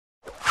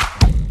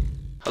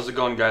How's it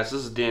going, guys?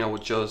 This is Daniel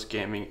with Joe's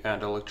Gaming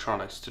and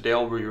Electronics. Today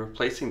I'll be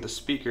replacing the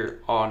speaker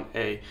on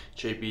a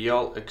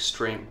JBL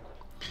Xtreme.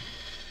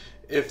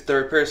 If the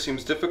repair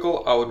seems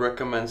difficult, I would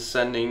recommend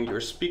sending your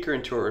speaker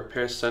into a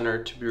repair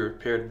center to be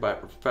repaired by a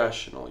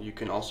professional. You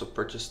can also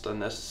purchase the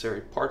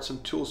necessary parts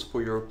and tools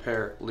for your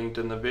repair linked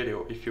in the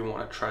video if you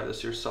want to try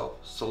this yourself.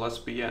 So let's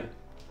begin.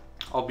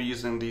 I'll be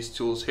using these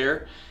tools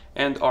here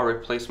and our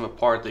replacement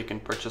part that you can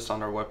purchase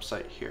on our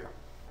website here.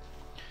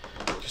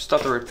 To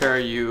start the repair,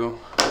 you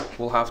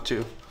will have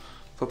to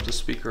flip the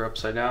speaker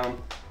upside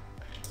down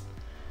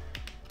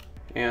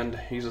and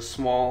use a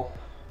small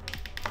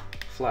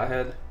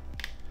flathead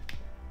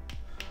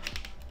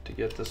to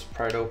get this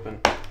pried open,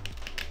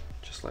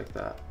 just like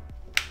that.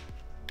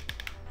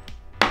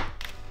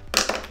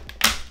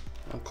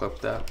 Unclip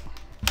that.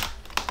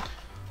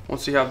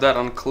 Once you have that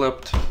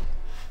unclipped,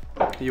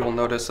 you will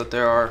notice that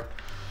there are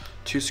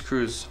two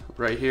screws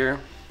right here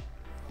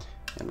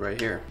and right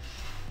here.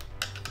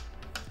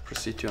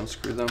 Proceed to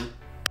unscrew them.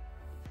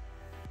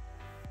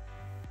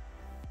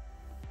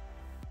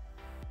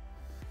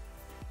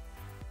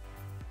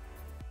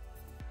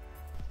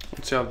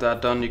 Once you have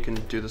that done, you can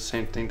do the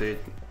same thing they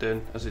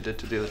did as you did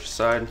to the other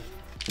side.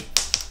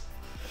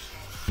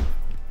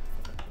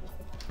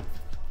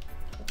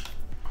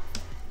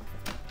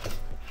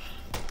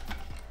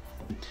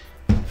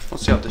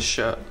 Once you have the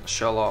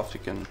shell off,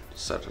 you can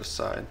set it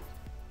aside.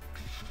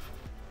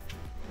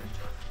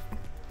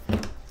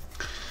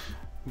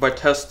 By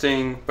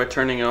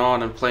turning it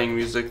on and playing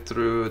music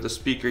through the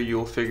speaker,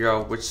 you'll figure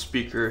out which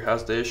speaker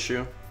has the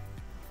issue.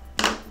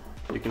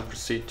 You can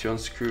proceed to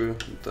unscrew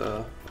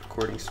the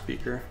recording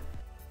speaker.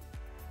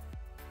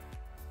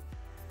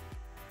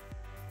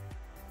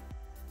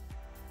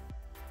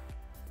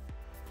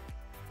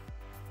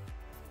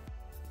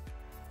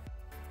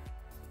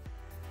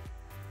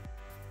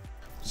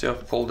 So you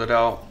have pulled it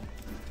out.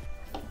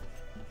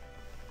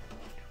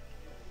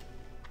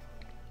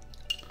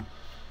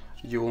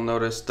 You will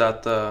notice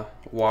that the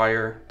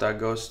wire that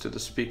goes to the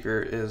speaker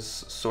is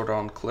sort of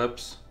on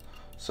clips,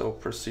 so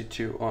proceed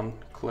to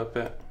unclip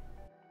it.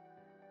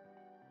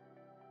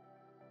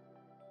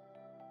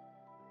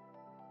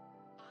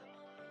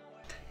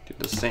 Do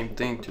the same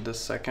thing to the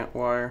second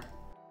wire.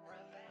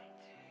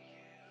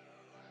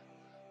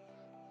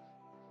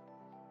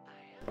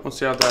 Once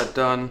you have that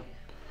done,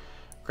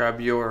 grab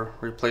your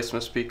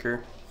replacement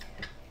speaker.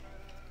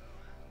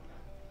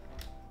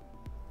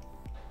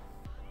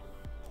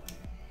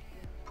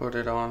 Put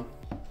it on.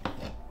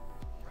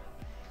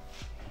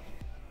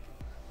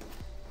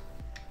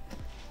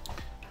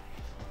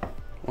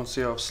 Once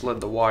you have slid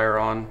the wire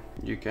on,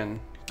 you can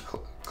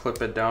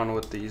clip it down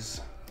with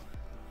these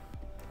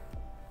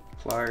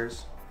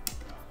pliers.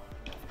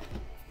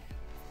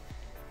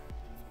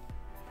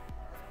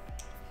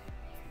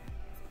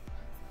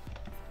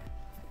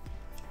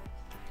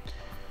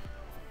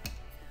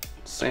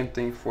 Same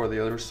thing for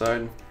the other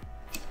side.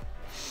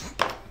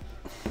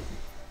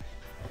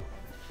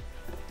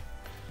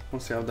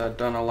 Once you have that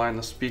done, align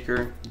the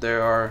speaker.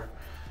 There are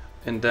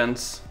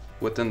indents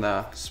within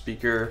the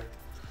speaker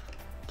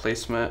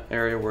placement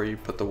area where you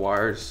put the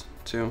wires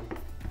to.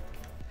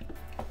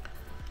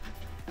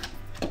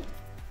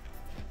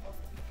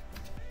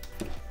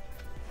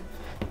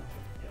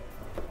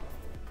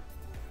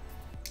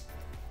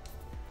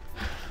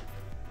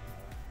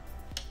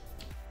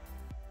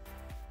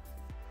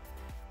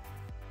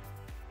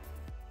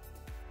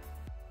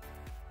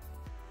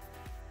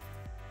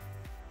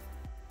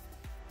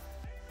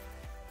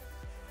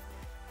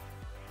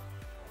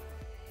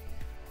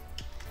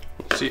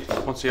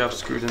 Once you have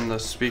screwed in the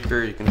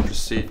speaker, you can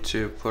proceed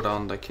to put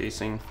on the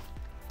casing.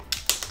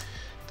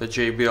 The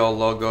JBL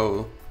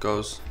logo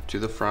goes to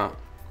the front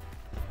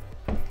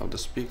of the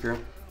speaker.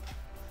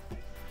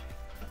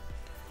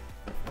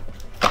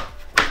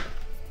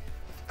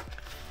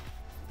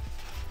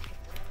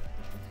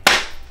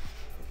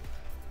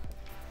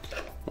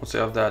 Once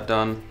you have that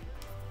done,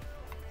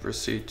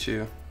 proceed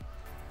to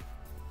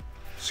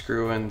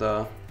screw in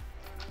the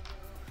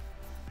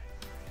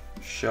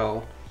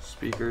shell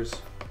speakers.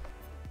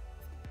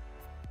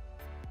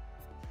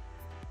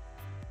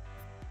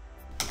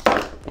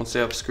 Once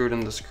you have screwed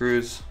in the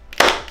screws,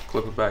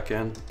 clip it back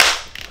in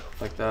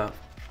like that.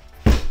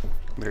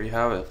 There you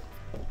have it.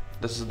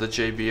 This is the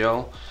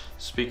JBL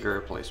speaker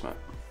replacement.